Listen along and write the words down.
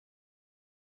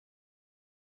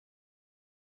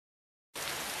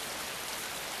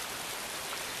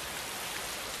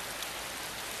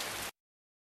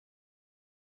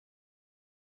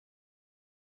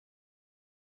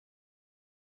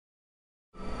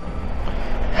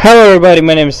Hello everybody,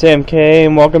 my name is Sam K,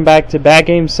 and welcome back to Bad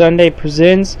Game Sunday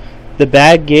presents the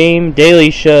Bad Game Daily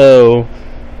Show,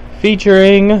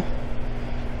 featuring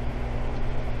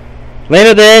Land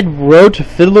of the Dead Road to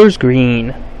Fiddler's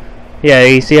Green. Yeah,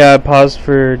 you see how I paused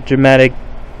for dramatic,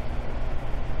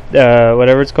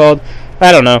 whatever it's called?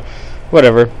 I don't know.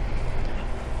 Whatever.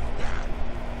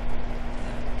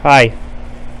 Hi.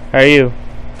 How are you?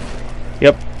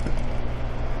 Yep.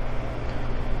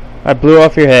 I blew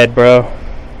off your head, bro.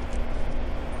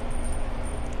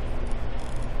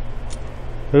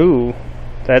 Ooh,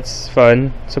 that's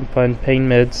fun. Some fun pain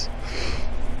meds.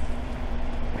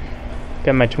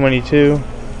 Got my 22.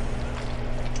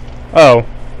 Oh,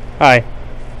 hi.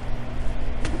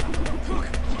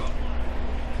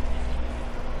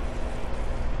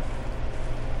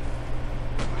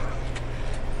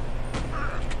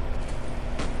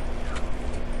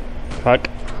 Fuck.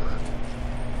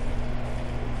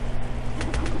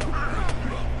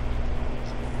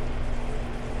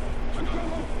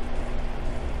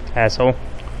 Asshole.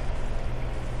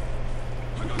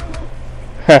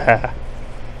 Haha.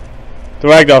 The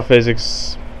ragdoll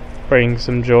physics bring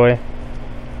some joy.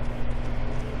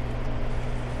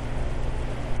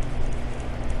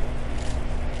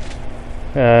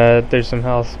 There's some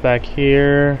health back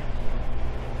here.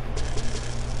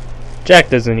 Jack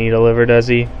doesn't need a liver, does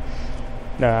he?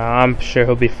 Nah, I'm sure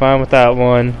he'll be fine with that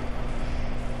one.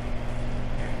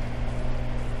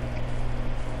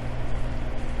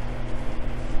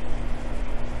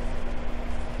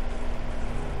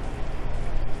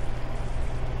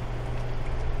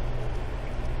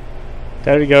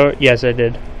 There we go. Yes, I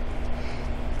did.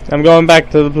 I'm going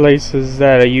back to the places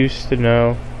that I used to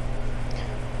know.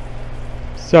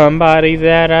 Somebody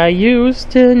that I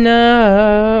used to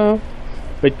know.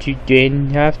 But you didn't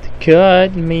have to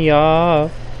cut me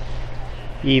off.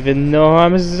 Even though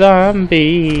I'm a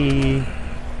zombie.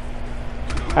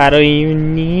 I don't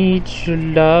even need your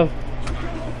love.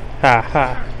 Ha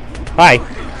ha. Hi.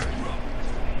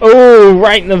 Oh,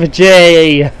 right in the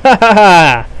J. Ha ha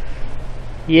ha.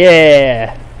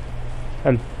 Yeah.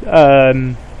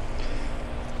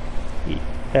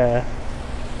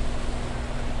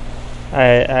 I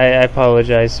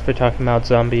apologize for talking about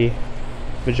zombie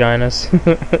vaginas.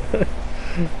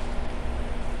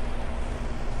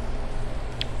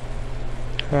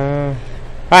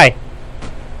 Hi.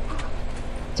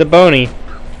 It's a Boney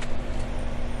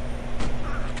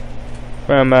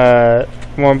from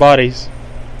Warm Bodies.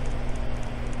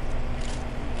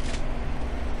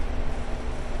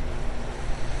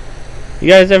 You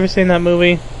guys ever seen that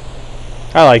movie?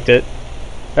 I liked it.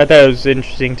 I thought it was an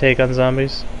interesting take on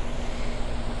zombies.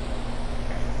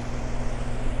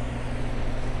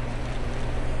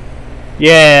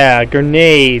 Yeah,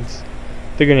 grenades.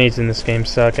 The grenades in this game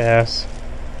suck ass.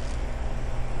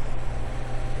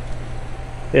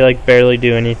 They like barely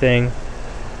do anything.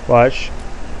 Watch.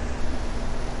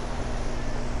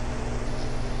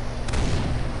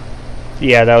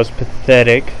 Yeah, that was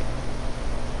pathetic.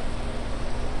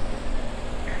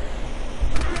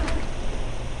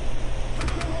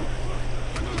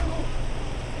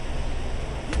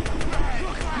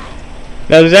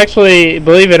 Now there's actually,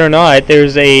 believe it or not,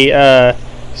 there's a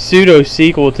pseudo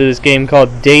sequel to this game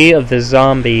called Day of the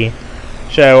Zombie,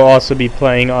 which I will also be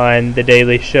playing on the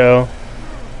Daily Show.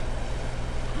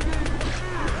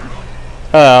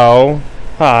 Oh,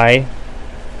 hi.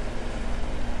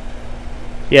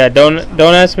 Yeah, don't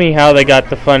ask me how they got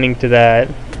the funding to that.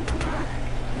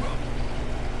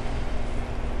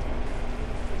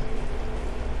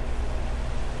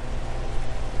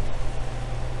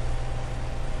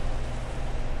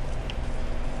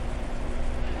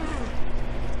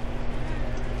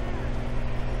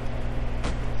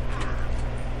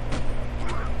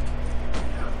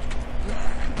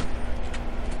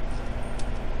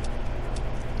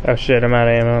 Oh shit, I'm out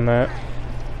of ammo on that.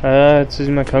 Let's use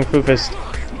my Kung Fu Fist.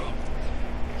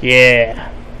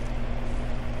 Yeah.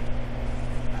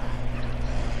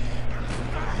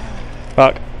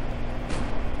 Fuck.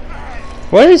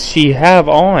 What does she have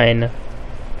on?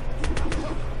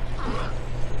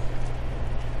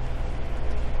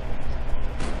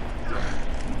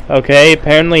 Okay,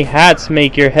 apparently hats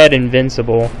make your head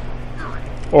invincible.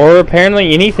 Or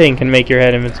apparently anything can make your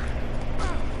head invincible.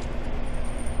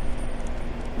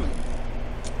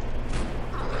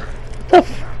 The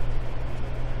f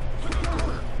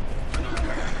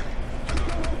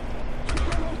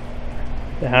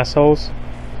the assholes.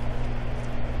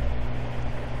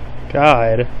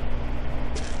 God.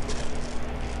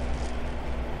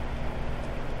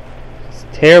 It's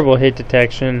terrible hit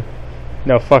detection.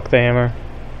 No, fuck the hammer.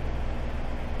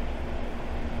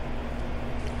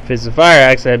 If it's a fire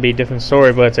axe, that'd be a different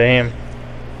story, but it's a ham.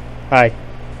 Hi.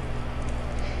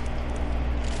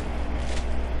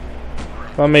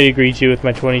 Allow me to greet you with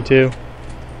my 22.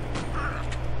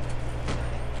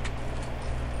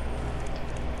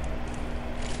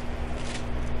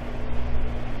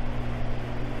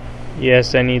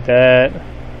 Yes, I need that.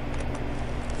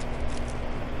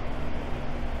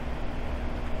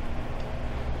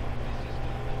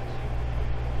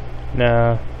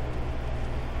 No.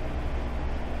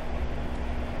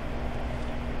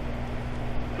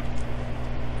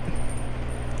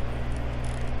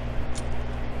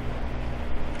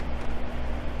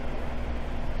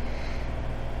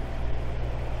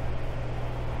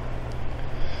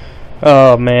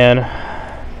 Oh man,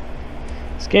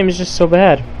 this game is just so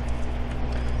bad.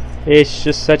 It's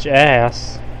just such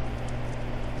ass.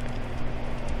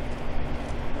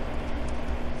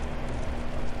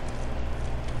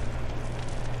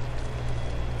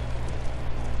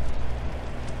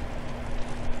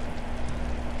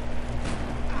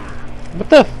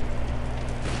 What the f—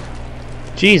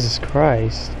 Jesus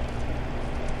Christ.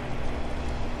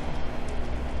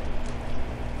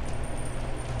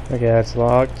 Okay, that's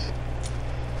locked.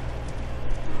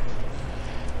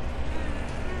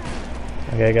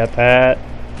 Okay, got that.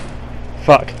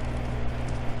 Fuck.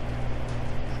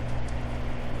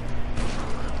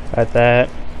 Got that.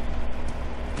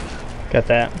 Got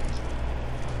that.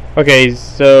 Okay,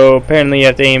 so apparently you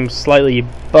have to aim slightly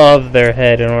above their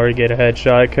head in order to get a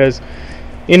headshot, because,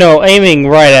 you know, aiming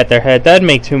right at their head, that'd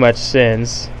make too much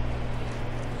sense.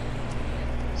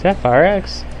 Is that fire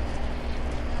axe?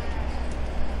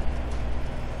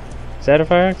 Is that a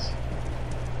fire axe?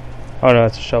 Oh no,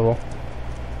 it's a shovel.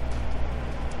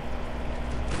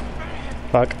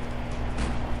 Fuck.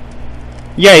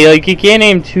 Yeah, like you can't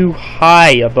aim too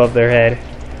high above their head.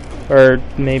 Or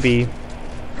maybe.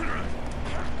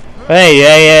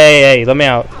 Hey, let me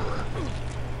out.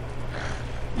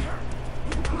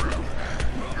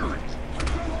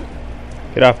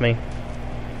 Get off me.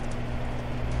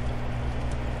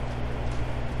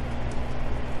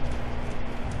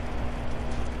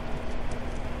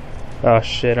 Oh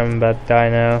shit, I'm about to die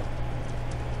now.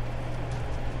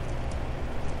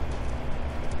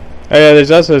 Oh yeah,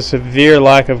 there's also a severe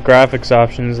lack of graphics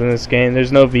options in this game.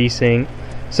 There's no VSync.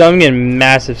 So I'm getting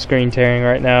massive screen tearing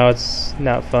right now. It's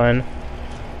not fun.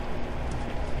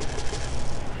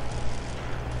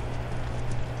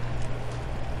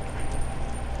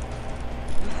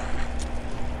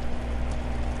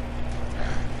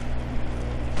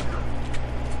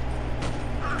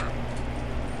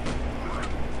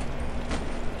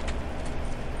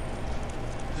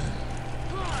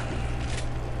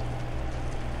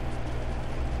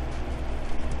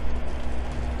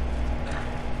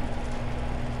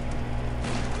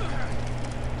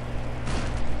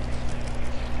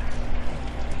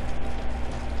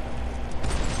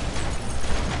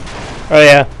 Oh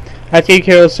yeah, after you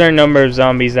kill a certain number of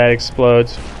zombies, that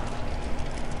explodes.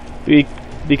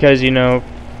 Because, you know,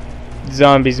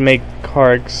 zombies make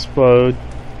cars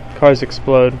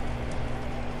explode.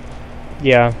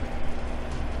 Yeah.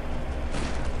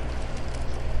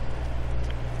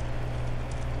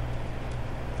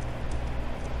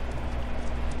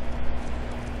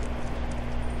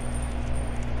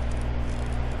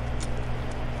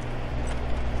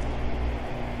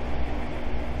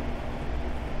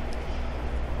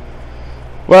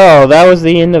 Well, that was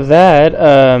the end of that.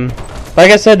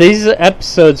 Like I said, these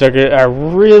episodes are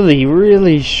really,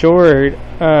 really short.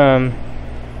 So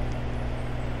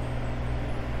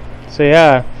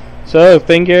yeah. So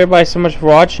thank you everybody so much for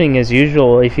watching. As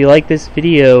usual, if you like this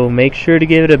video, make sure to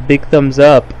give it a big thumbs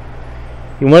up.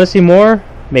 You want to see more?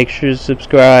 Make sure to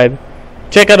subscribe.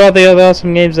 Check out all the other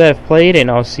awesome games that I've played,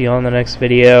 and I'll see you on the next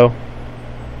video.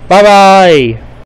 Bye bye.